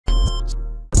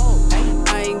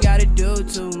know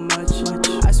too much.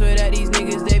 I swear that these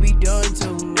niggas, they be doing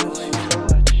too much.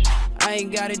 I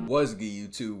ain't got it. What's good,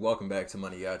 YouTube? Welcome back to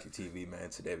Moneyyachi TV, man.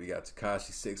 Today we got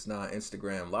 6IX9INE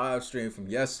Instagram live stream from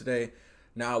yesterday.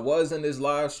 Now, I was in this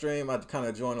live stream. I kind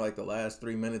of joined like the last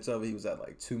 3 minutes of it. He was at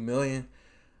like 2 million.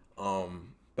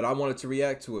 But I wanted to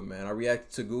react to it, man. I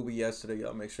reacted to Gooba yesterday.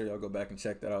 Y'all make sure y'all go back and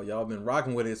check that out. Y'all been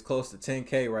rocking with it. It's close to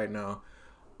 10K right now.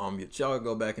 Y'all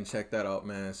go back and check that out,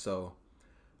 man. So,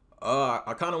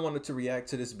 I kind of wanted to react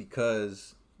to this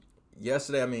because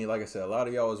yesterday, I mean, like I said, a lot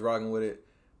of y'all was rocking with it.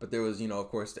 But there was, you know, of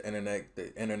course, the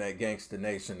internet gangster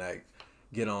nation that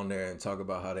get on there and talk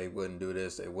about how they wouldn't do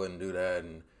this, they wouldn't do that,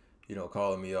 and, you know,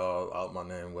 calling me all out my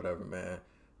name, whatever, man.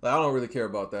 Like, I don't really care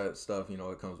about that stuff, you know,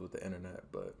 it comes with the internet,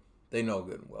 but they know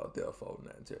good and well they'll fold in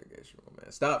that interrogation room,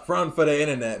 man. Stop fronting for the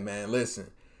internet, man. Listen.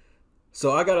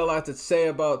 So I got a lot to say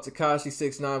about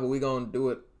 6IX9INE, but we gonna do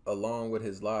it along with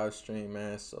his live stream,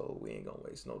 man. So we ain't gonna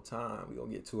waste no time. We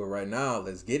gonna get to it right now.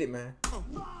 Let's get it, man.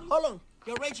 Hold on.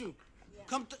 Yo, Rachel.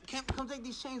 Come take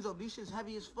these chains off. These shit's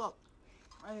heavy as fuck.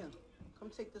 Right here. Come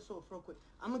take this off real quick.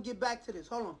 I'm gonna get back to this.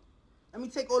 Hold on. Let me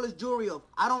take all this jewelry off.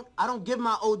 I don't give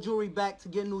my old jewelry back to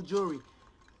get new jewelry.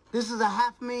 This is a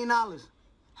 $500,000.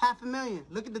 $500,000.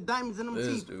 Look at the diamonds in them teeth.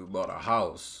 This dude bought a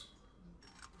house.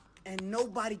 And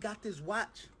nobody got this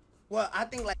watch. Well, I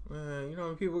think like, man, you know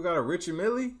when people got a Richard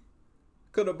Millie?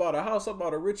 Could have bought a house. I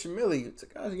bought a Richard Millie.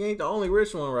 Gosh, you ain't the only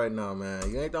rich one right now, man.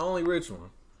 You ain't the only rich one.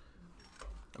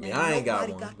 I mean, I ain't got one.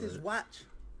 Nobody got this watch.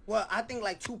 Well, I think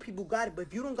like 2 people got it, but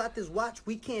if you don't got this watch,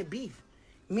 we can't beef.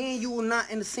 Me and you are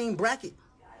not in the same bracket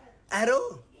at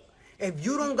all. If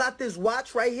you don't got this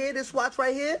watch right here, this watch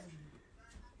right here,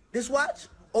 this watch,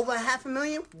 over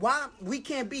 $500,000, why we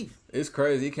can't beef? It's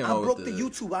crazy. He came I out broke with the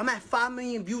YouTube. I'm at 5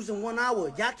 million views in 1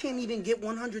 hour. Y'all can't even get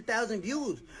 100,000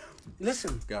 views.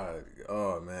 Listen. God,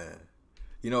 oh, man.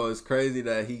 You know, it's crazy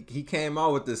that he came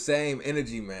out with the same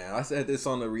energy, man. I said this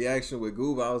on the reaction with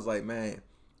Gooba. I was like, man,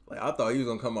 like I thought he was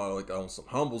gonna come out like on some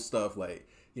humble stuff, like,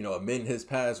 you know, admitting his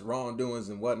past wrongdoings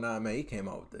and whatnot. Man, he came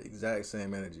out with the exact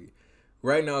same energy.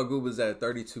 Right now, Gooba's at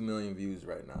 32 million views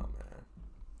right now, man.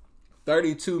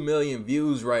 32 million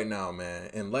views right now,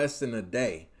 man, in less than a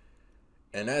day.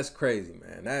 And that's crazy,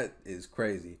 man. That is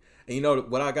crazy. And you know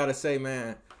what I gotta say,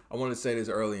 man? I want to say this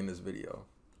early in this video.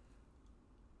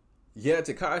 Yeah,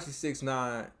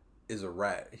 6IX9INE is a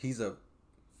rat. He's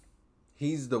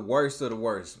the worst of the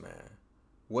worst, man.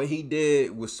 What he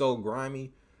did was so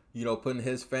grimy, you know, putting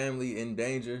his family in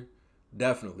danger.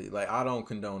 Definitely. Like, I don't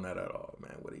condone that at all,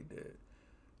 man, what he did.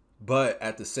 But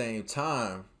at the same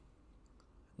time,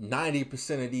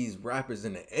 90% of these rappers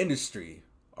in the industry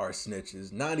are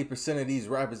snitches. 90% of these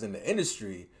rappers in the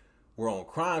industry were on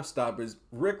Crime Stoppers.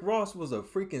 Rick Ross was a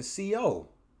freaking CO.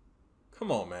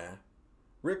 Come on, man.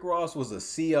 Rick Ross was a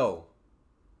CO.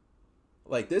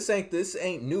 Like, this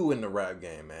ain't new in the rap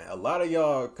game, man. A lot of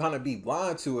y'all kind of be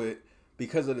blind to it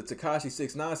because of the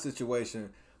 6IX9INE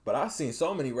situation. But I've seen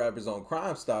so many rappers on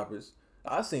Crime Stoppers.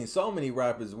 I've seen so many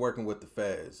rappers working with the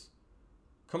feds.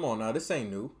 Come on now, this ain't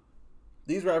new.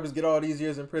 These rappers get all these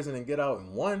years in prison and get out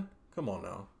in 1. Come on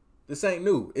now. This ain't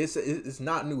new. It's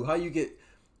not new. How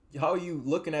are you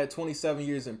looking at 27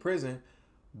 years in prison,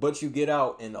 but you get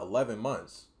out in 11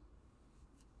 months?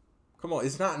 Come on,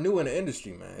 it's not new in the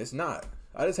industry, man. It's not.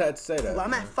 I just had to say that. Well,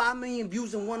 I'm at 5 million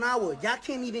views in 1 hour. Y'all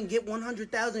can't even get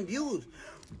 100,000 views.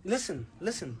 Listen.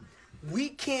 We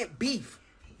can't beef.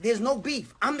 There's no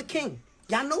beef. I'm the king.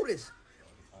 Y'all know this.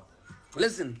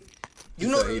 Listen. You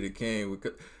know he the king.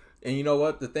 And you know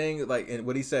what? The thing, like, and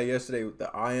what he said yesterday with the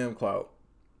I am clout,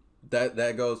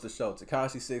 that goes to show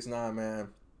 6IX9INE, man.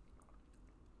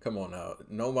 Come on now.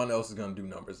 No one else is going to do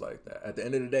numbers like that. At the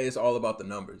end of the day, it's all about the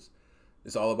numbers.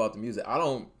 It's all about the music. I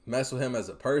don't mess with him as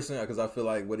a person because I feel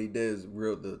like what he did is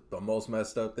the most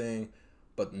messed up thing.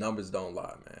 But numbers don't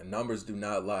lie, man. Numbers do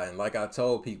not lie. And like I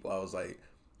told people, I was like,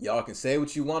 y'all can say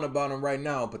what you want about him right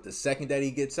now, but the second that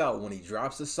he gets out, when he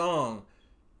drops a song,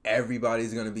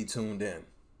 everybody's going to be tuned in.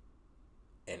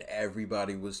 And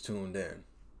everybody was tuned in.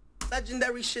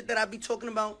 Legendary shit that I be talking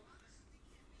about.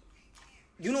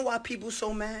 You know why people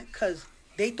so mad? Because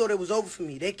they thought it was over for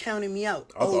me. They counted me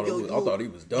out. I thought he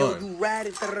was done. Yo, you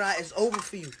ratted, it's over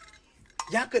for you.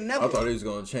 Y'all could never. I thought he was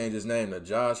gonna change his name to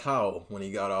Josh Howell when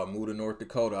he got out, moved to North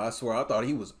Dakota. I swear, I thought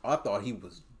he was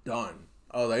done.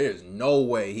 I was like, there's no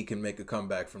way he can make a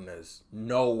comeback from this.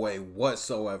 No way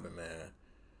whatsoever, man.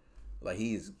 Like,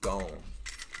 he's gone.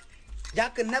 Y'all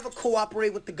could never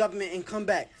cooperate with the government and come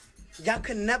back. Y'all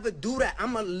could never do that.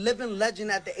 I'm a living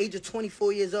legend at the age of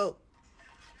 24 years old.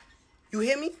 You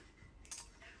hear me?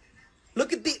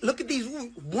 Look at these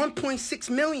 1.6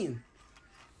 million.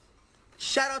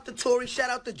 Shout out to Tory,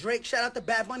 shout out to Drake, shout out to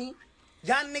Bad Bunny.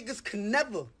 Y'all niggas can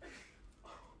never.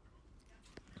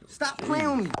 Stop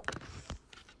playing with me.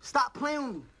 Stop playing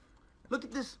with me. Look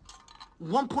at this.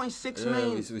 1.6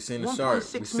 million. We seen the chart.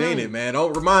 We seen million. it, man.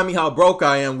 Don't remind me how broke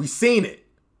I am. We seen it.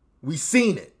 We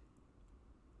seen it.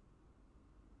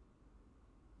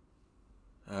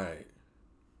 All right.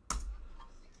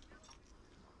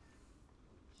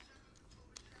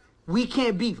 We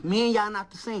can't beef. Me and y'all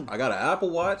not the same. I got an Apple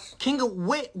Watch. King of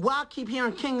wait, why I keep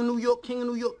hearing King of New York, King of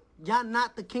New York? Y'all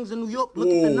not the Kings of New York. Look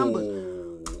at the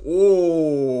numbers.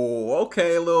 Oh,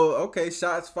 okay,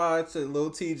 shots fired to Lil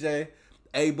TJ,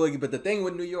 A Boogie. But the thing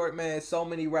with New York, man, so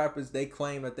many rappers, they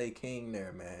claim that they king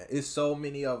there, man. It's so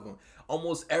many of them.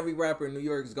 Almost every rapper in New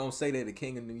York is gonna say they're the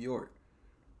king of New York.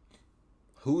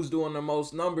 Who's doing the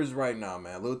most numbers right now,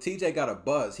 man? Lil TJ got a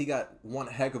buzz. He got one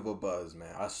heck of a buzz,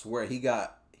 man. I swear, he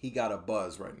got a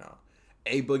buzz right now.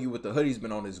 A Boogie with the hoodie's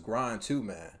been on his grind too,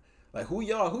 man. Like, who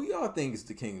y'all think is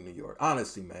the king of New York?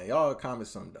 Honestly, man, y'all comment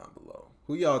something down below.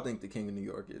 Who y'all think the king of New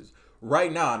York is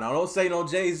right now? Now, don't say no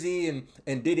Jay-Z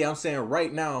and Diddy. I'm saying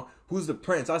right now, who's the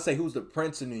prince? I say who's the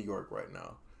prince of New York right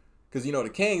now? Because, you know, the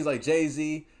kings like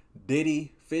Jay-Z,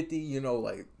 Diddy, 50, you know,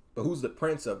 like, but who's the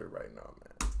prince of it right now,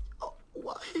 man? Oh,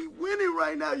 why he winning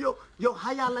right now, yo? Yo,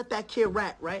 how y'all let that kid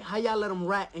rat, right? How y'all let him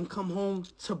rat and come home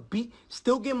to beat,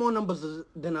 still get more numbers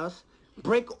than us,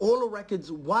 break all the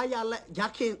records? Why y'all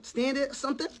can't stand it or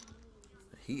something?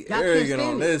 He arrogant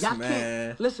on this, man.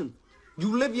 Can't. Listen,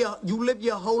 you live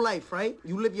your whole life, right?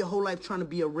 You live your whole life trying to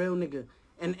be a real nigga.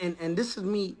 And this is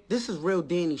me, this is real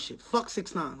Danny shit. Fuck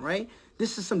 6ix9ine, right?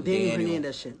 This is some Daniel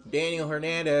Hernandez shit. Daniel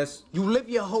Hernandez. You live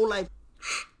your whole life.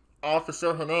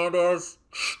 Officer Hernandez.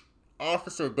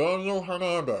 Officer Daniel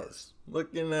Hernandez.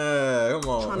 Looking at, come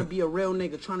on. Trying to be a real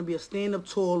nigga, trying to be a stand-up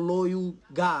tall, loyal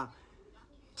guy.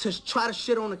 To try to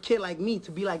shit on a kid like me, to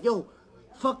be like, yo,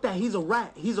 fuck that, he's a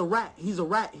rat, he's a rat, he's a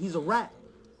rat, he's a rat.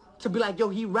 To be like, yo,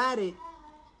 he ratted.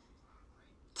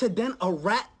 To then a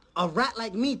rat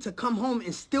like me to come home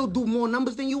and still do more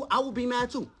numbers than you, I would be mad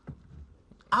too.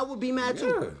 I would be mad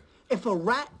too. If a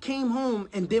rat came home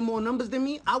and did more numbers than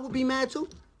me, I would be mad too.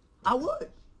 I would.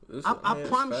 I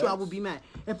promise you I would be mad.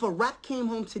 If a rat came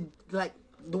home to, like,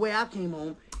 the way I came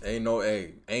home.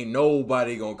 Ain't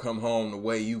nobody gonna come home the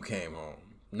way you came home.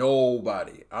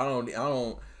 Nobody.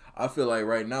 I feel like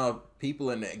right now,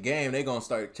 people in that game, they gonna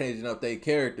start changing up their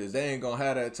characters. They ain't gonna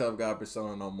have that tough guy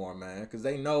persona no more, man. Cause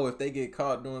they know if they get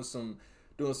caught doing some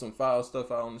foul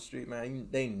stuff out on the street, man,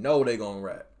 they know they gonna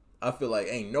rap. I feel like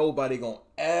ain't nobody gonna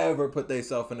ever put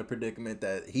themselves in the predicament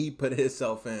that he put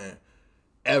himself in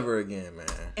ever again, man.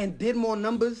 And did more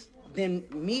numbers than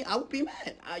me, I would be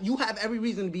mad. You have every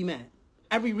reason to be mad.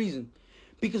 Every reason.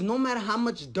 Because no matter how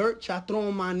much dirt y'all throw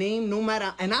on my name, no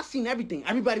matter, and I've seen everything.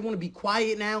 Everybody want to be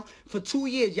quiet now. For 2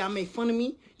 years, y'all made fun of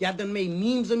me. Y'all done made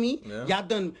memes of me. Yeah. Y'all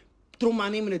done threw my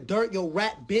name in the dirt. Yo,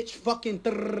 rat, bitch, fucking.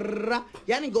 Y'all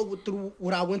didn't go through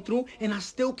what I went through. And I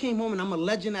still came home, and I'm a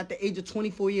legend at the age of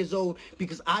 24 years old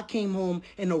because I came home,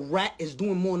 and a rat is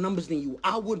doing more numbers than you.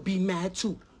 I would be mad,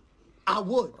 too. I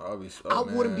would. I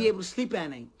wouldn't be able to sleep at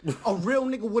night. A real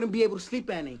nigga wouldn't be able to sleep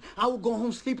at night. I would go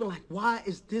home sleeping like, why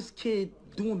is this kid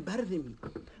doing better than me?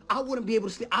 I wouldn't be able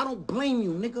to sleep. I don't blame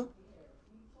you, nigga.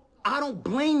 I don't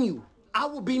blame you. I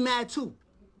would be mad too.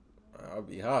 I'll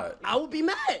be hot. I would be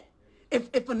mad. If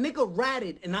a nigga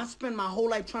ratted and I spend my whole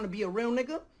life trying to be a real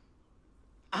nigga,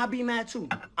 I'd be mad too.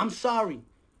 I'm sorry.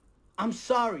 I'm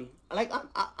sorry. Like,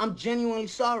 I'm genuinely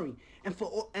sorry. And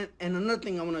and another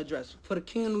thing I want to address. For the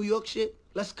King of New York shit,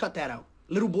 let's cut that out.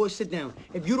 Little boy, sit down.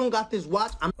 If you don't got this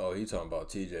watch, Oh, he talking about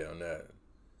TJ on that.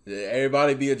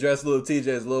 Everybody be addressed little TJ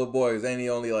as little boys. Ain't he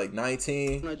only like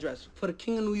 19? I'm gonna address. For the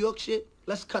King of New York shit,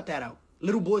 let's cut that out.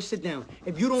 Little boy, sit down.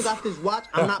 If you don't got this watch,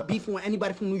 I'm not beefing with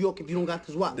anybody from New York if you don't got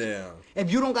this watch. Damn.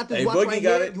 If you don't got this watch right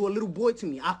here, you a little boy to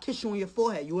me. I'll kiss you on your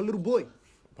forehead. You a little boy.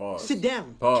 Pause. Sit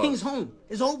down. Pause. King's home.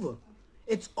 It's over.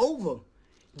 It's over.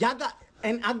 Y'all got,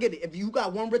 and I get it. If you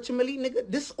got one Richard Mille, nigga,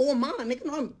 this is all mine, nigga.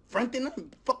 No, I'm fronting,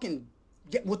 I'm fucking,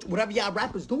 get whatever y'all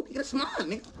rappers do, nigga, that's mine,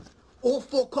 nigga. All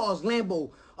 4 cars,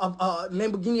 Lambo,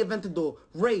 Lamborghini Aventador,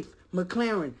 Wraith,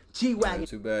 McLaren, G-Wagon.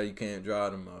 Too bad you can't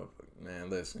drive them up. Man,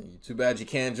 listen, too bad you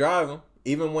can't drive them.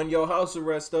 Even when your house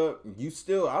arrest up, you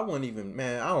still, I wouldn't even,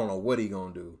 man, I don't know what he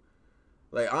gonna do.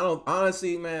 Like,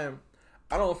 honestly, man,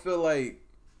 I don't feel like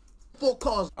 4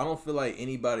 cars. I don't feel like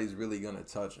anybody's really gonna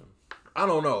touch him. I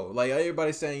don't know. Like,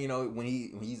 everybody's saying, you know, when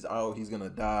he's out, he's gonna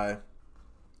die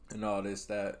and all this,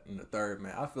 that, and the third,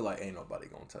 man. I feel like ain't nobody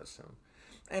gonna touch him.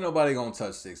 Ain't nobody gonna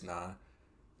touch 6ix9ine.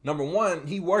 Number one,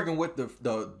 he working with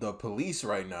the police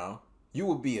right now. You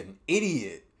would be an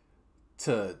idiot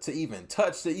to even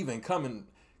touch, to even come in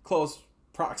close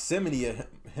proximity of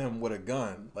him with a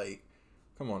gun. Like,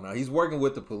 come on now. He's working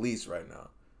with the police right now.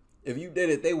 If you did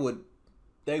it, they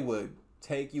would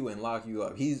take you and lock you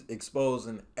up. He's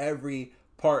exposing every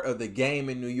part of the game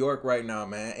in New York right now,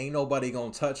 man. Ain't nobody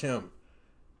gonna touch him.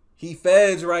 He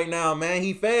feds right now, man.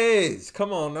 He feds.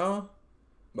 Come on now.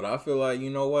 But I feel like, you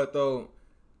know what though?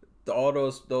 All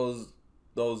those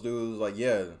dudes, like,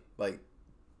 yeah, like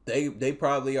they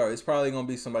probably are. It's probably gonna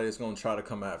be somebody that's gonna try to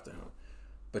come after him.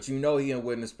 But you know he in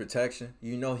witness protection.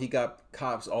 You know he got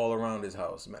cops all around his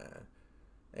house, man.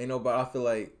 Ain't nobody. I feel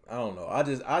like, I don't know. I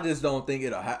just don't think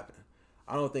it'll happen.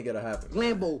 I don't think it'll happen.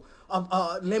 Lambo,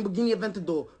 Lamborghini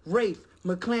Aventador, Wraith,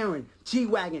 McLaren,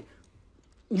 G-Wagon.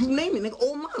 You name it, nigga.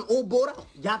 All mine, all bought out.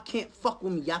 Y'all can't fuck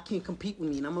with me. Y'all can't compete with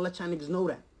me. And I'm gonna let y'all niggas know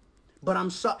that. But I'm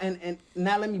sorry. And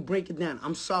now let me break it down.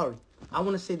 I'm sorry. I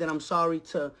want to say that I'm sorry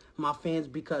to my fans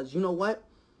because, you know what?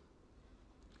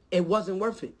 It wasn't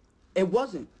worth it. It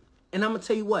wasn't. And I'm going to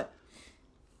tell you what.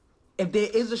 If there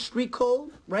is a street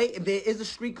code, right? If there is a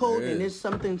street code and there's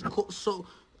something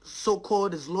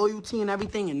so-called as loyalty and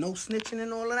everything and no snitching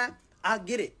and all of that, I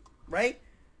get it, right?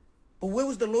 But where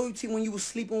was the loyalty when you was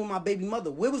sleeping with my baby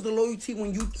mother? Where was the loyalty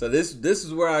when you... So this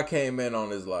is where I came in on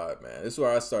this live, man. This is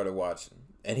where I started watching.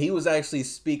 And he was actually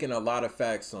speaking a lot of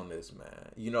facts on this, man.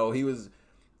 You know, he was,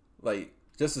 like,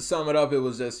 just to sum it up, it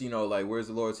was just, you know, like, where's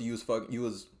the loyalty? You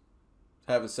was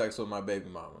having sex with my baby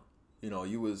mama. You know,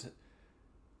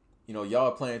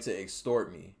 y'all planning to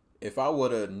extort me. If I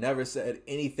would have never said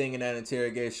anything in that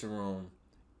interrogation room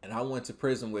and I went to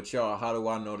prison with y'all, how do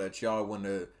I know that y'all wouldn't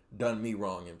have done me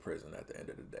wrong in prison at the end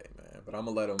of the day, man? But I'm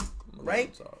going to let him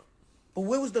talk. But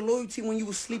where was the loyalty when you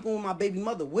was sleeping with my baby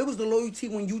mother? Where was the loyalty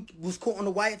when you was caught on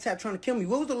the wiretap trying to kill me?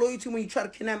 Where was the loyalty when you tried to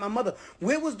kidnap my mother?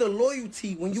 Where was the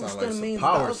loyalty when you was stealing millions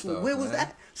of dollars from me? Where was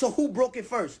that? So who broke it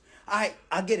first? I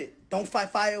get it. Don't fight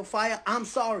fire with fire. I'm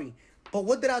sorry. But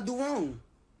what did I do wrong?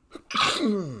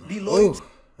 Be loyal.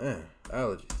 Man,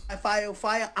 allergies. Fire with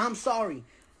fire. I'm sorry.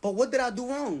 But what did I do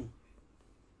wrong?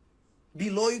 Be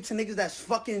loyal to niggas that's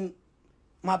fucking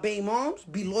my baby moms?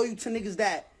 Be loyal to niggas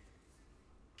that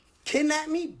kidnap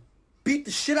me, beat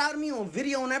the shit out of me on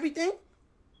video and everything?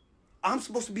 I'm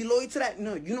supposed to be loyal to that?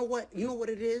 No, you know what? You know what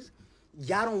it is?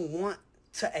 Y'all don't want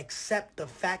to accept the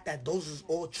fact that those is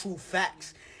all true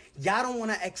facts. Y'all don't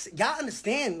want to y'all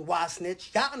understand why I snitch.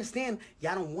 Y'all understand.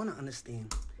 Y'all don't want to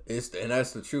understand. And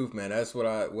that's the truth, man. That's what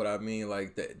I mean.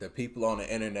 Like, the people on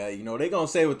the internet, you know, they gonna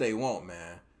say what they want,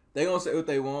 man. They gonna say what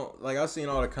they want. Like, I seen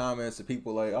all the comments of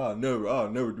people like, I'll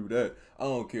never do that. I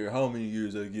don't care how many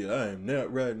years I get. I am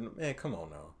not riding. Man, come on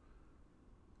now.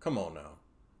 Come on now.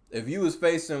 If you was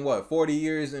facing, 40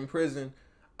 years in prison,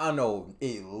 I know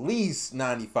at least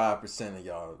 95% of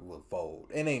y'all will fold.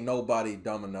 It ain't nobody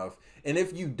dumb enough. And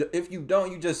if you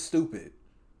don't, you just stupid.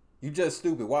 You just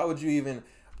stupid. Why would you even,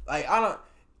 like,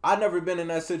 I never been in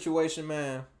that situation,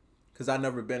 man. Because I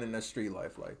never been in that street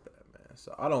life like that, man.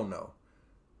 So I don't know.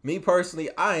 Me personally,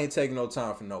 I ain't taking no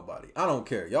time for nobody. I don't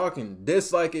care. Y'all can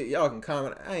dislike it. Y'all can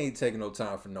comment. I ain't taking no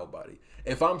time for nobody.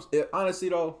 Honestly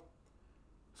though,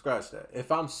 scratch that.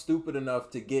 If I'm stupid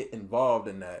enough to get involved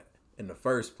in that in the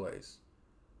first place,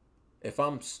 if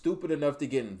I'm stupid enough to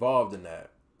get involved in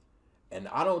that, and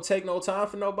I don't take no time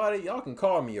for nobody, y'all can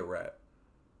call me a rat.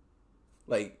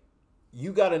 Like,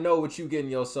 you got to know what you getting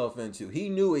yourself into. He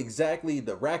knew exactly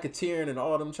the racketeering and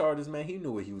all them charges, man. He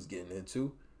knew what he was getting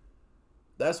into.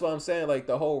 That's what I'm saying, like,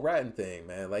 the whole ratting thing,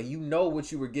 man. Like, you know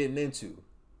what you were getting into.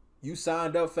 You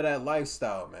signed up for that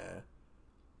lifestyle, man.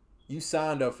 You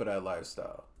signed up for that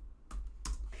lifestyle.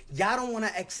 Y'all don't want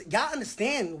to, y'all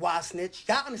understand why I snitch.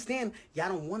 Y'all understand, y'all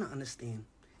don't want to understand.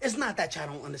 It's not that y'all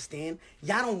don't understand.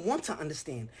 Y'all don't want to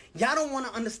understand. Y'all don't want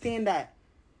to understand that,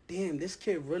 damn, this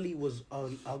kid really was,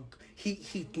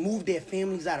 he moved their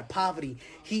families out of poverty.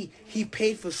 He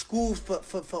paid for schools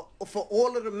for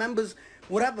all of the members,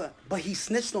 whatever, but he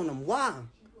snitched on them. Why?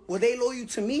 Were they loyal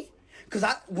to me? Cause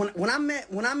when I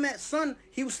met Son,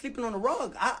 he was sleeping on the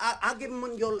rug. I give him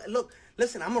money. Yo, look,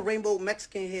 listen, I'm a rainbow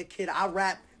Mexican hair kid. I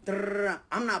rap.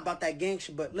 I'm not about that gang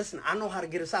shit, but listen, I know how to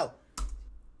get us out.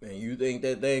 Man, you think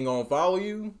that they ain't gonna follow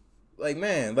you? Like,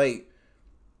 man, like,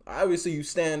 obviously you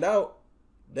stand out.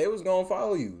 They was gonna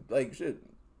follow you. Like, shit,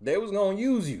 they was gonna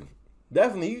use you.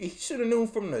 Definitely, he should have known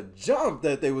from the jump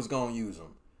that they was gonna use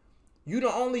him. You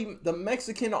the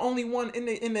Mexican, the only one in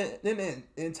the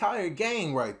entire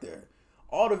gang right there.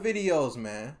 All the videos,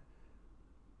 man.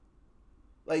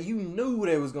 Like, you knew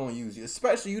they was gonna use you.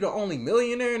 Especially you the only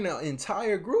millionaire in the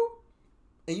entire group.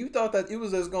 And you thought that it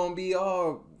was just gonna be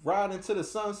all riding to the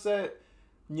sunset,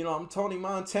 You know, I'm Tony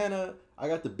Montana. I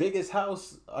got the biggest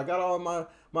house. I got all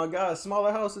my guys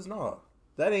smaller houses. No,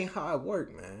 that ain't how it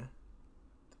work, man.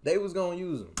 They was gonna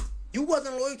use them. You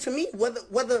wasn't loyal to me,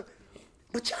 whether.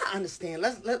 But y'all understand.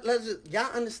 Let's just,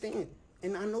 y'all understand,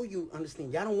 and I know you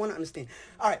understand. Y'all don't want to understand.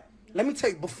 All right, let me tell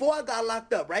you. Before I got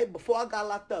locked up, right? Before I got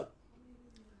locked up,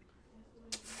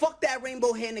 fuck that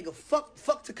rainbow hair nigga. Fuck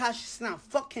Tekashi Snout.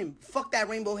 Fuck him. Fuck that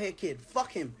rainbow hair kid.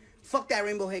 Fuck him. Fuck that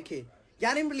rainbow hair kid.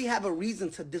 Y'all didn't really have a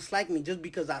reason to dislike me just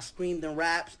because I screamed in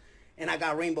raps and I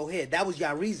got rainbow hair. That was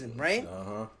y'all reason, right?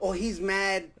 Or he's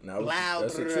mad, loud.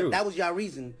 That was y'all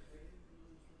reason.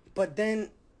 But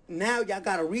then now y'all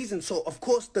got a reason. So of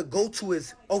course the go-to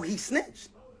is, oh, he snitched.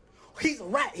 He's a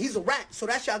rat. He's a rat. So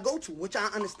that's y'all go-to, which I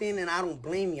understand and I don't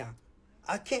blame y'all.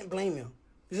 I can't blame y'all.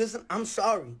 Listen, I'm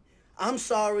sorry. I'm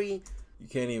sorry. You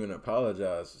can't even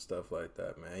apologize for stuff like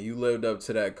that, man. You lived up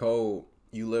to that code.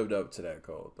 You lived up to that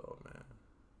code, though, man.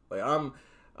 Like, I don't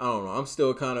know. I'm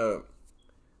still kind of,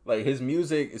 like, his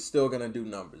music is still going to do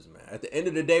numbers, man. At the end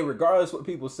of the day, regardless what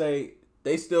people say,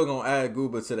 they still going to add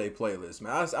Gooba to their playlist,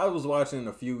 man. I was watching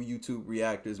a few YouTube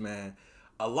reactors, man.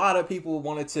 A lot of people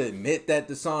wanted to admit that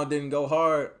the song didn't go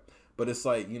hard, but it's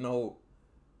like, you know,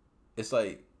 it's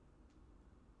like,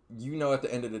 you know, at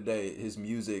the end of the day, his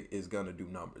music is going to do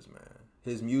numbers, man.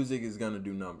 His music is going to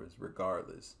do numbers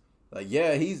regardless. Like,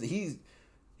 yeah, he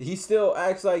still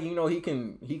acts like, you know, he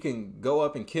can go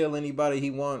up and kill anybody he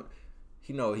want.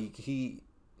 You know, he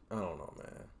I don't know,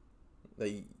 man.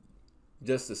 Like,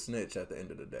 just a snitch at the end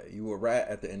of the day. You a rat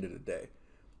at the end of the day.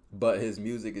 But his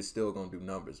music is still going to do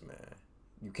numbers, man.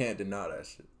 You can't deny that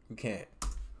shit. You can't.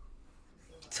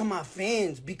 To my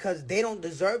fans, because they don't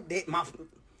deserve that. My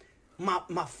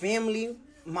family,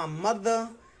 my mother,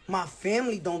 my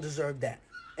family don't deserve that.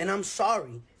 And I'm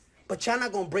sorry. But y'all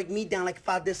not going to break me down like if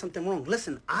I did something wrong.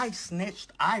 Listen, I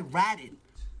snitched. I ratted.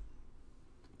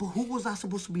 But who was I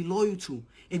supposed to be loyal to?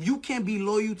 If you can't be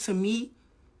loyal to me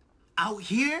out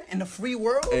here in the free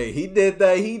world. Hey, he did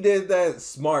that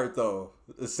smart, though.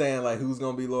 Saying, like, who's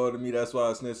going to be loyal to me? That's why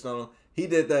I snitched on him. He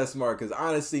did that smart. Because,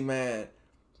 honestly, man,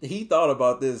 he thought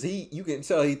about this. You can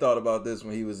tell he thought about this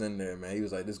when he was in there, man. He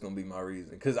was like, this is going to be my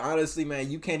reason. Because, honestly, man,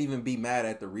 you can't even be mad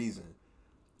at the reason.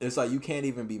 It's like, you can't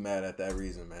even be mad at that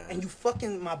reason, man. And you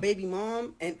fucking my baby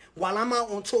mom. And while I'm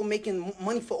out on tour making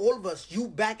money for all of us, you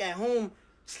back at home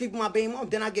sleep with my baby mom.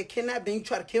 Then I get kidnapped. Then you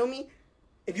try to kill me.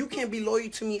 If you can't be loyal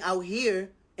to me out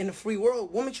here in the free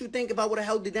world, what makes you think if I would have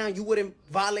held it down, you wouldn't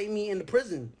violate me in the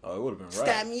prison? Oh, it would have been right.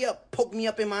 Stab me up, poke me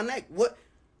up in my neck. What?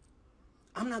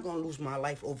 I'm not going to lose my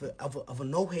life over a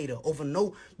no hater, over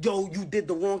no, yo, you did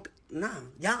the wrong. Nah,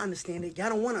 y'all understand it. Y'all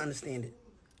don't want to understand it.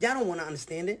 Y'all don't want to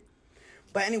understand it.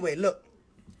 But anyway, look,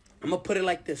 I'm going to put it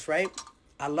like this, right?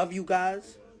 I love you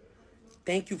guys.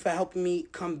 Thank you for helping me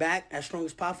come back as strong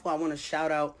as possible. I want to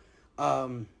shout out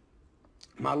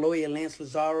my lawyer, Lance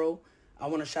Lazaro. I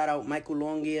want to shout out Michael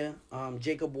Longier,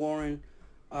 Jacob Warren.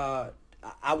 I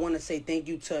want to say thank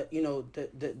you to, you know,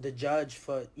 the judge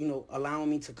for, you know, allowing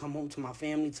me to come home to my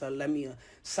family, to let me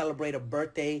celebrate a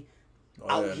birthday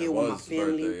out here with my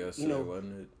family. You know,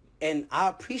 wasn't it? And I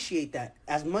appreciate that.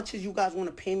 As much as you guys want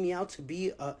to pay me out to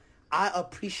be I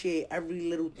appreciate every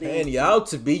little thing. Paying you out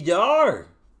to be, you are.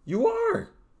 You are.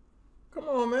 Come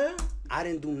on, man. I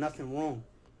didn't do nothing wrong.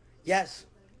 Yes,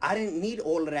 I didn't need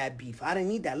all of that beef. I didn't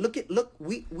need that. Look,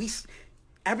 we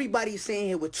everybody's saying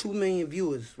here with 2 million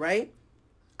viewers, right?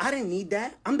 I didn't need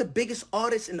that. I'm the biggest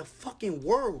artist in the fucking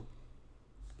world.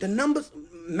 The numbers,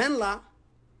 men lie,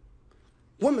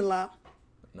 women lie.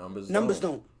 Numbers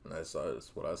don't. That's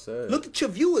what I said. Look at your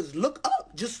viewers. Look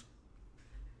up. Just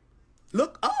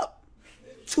look up.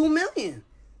 2 million.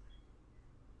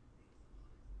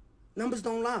 Numbers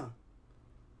don't lie.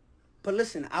 But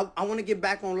listen, I want to get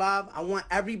back on live. I want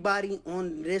everybody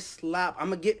on this live.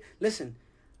 Listen,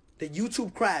 the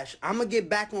YouTube crash. I'm going to get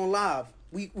back on live.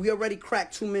 We already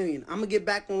cracked 2 million. I'm going to get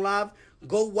back on live.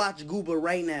 Go watch Gooba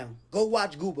right now. Go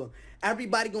watch Gooba.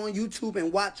 Everybody go on YouTube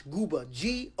and watch Gooba.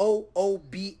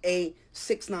 Gooba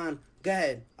 6IX9INE. Go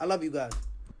ahead. I love you guys.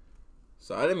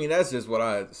 So, I mean, that's just what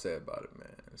I had to say about it, man.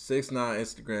 6IX9INE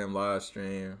Instagram live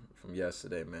stream from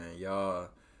yesterday, man. Y'all,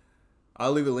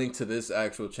 I'll leave a link to this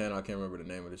actual channel. I can't remember the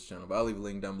name of this channel, but I'll leave a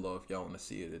link down below if y'all want to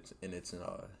see it. It's in its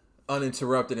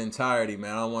uninterrupted entirety,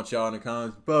 man. I don't want y'all in the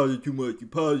comments, pause it too much, you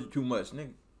pause it too much,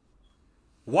 nigga.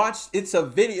 Watch, it's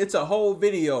a whole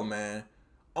video, man,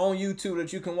 on YouTube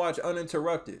that you can watch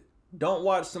uninterrupted. Don't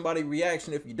watch somebody's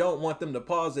reaction if you don't want them to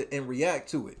pause it and react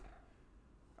to it.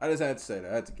 I just had to say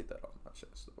that. I had to get that off my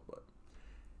chest, though. But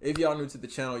if y'all new to the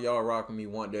channel, y'all rock with me,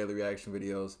 want daily reaction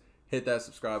videos, hit that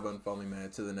subscribe button for me,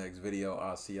 man. To the next video.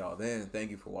 I'll see y'all then.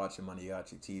 Thank you for watching Money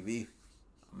TV.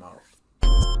 I'm out.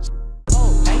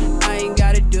 I ain't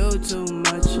gotta do too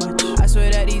much. I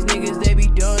swear that these niggas, they be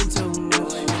doing too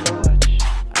much.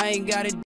 I ain't gotta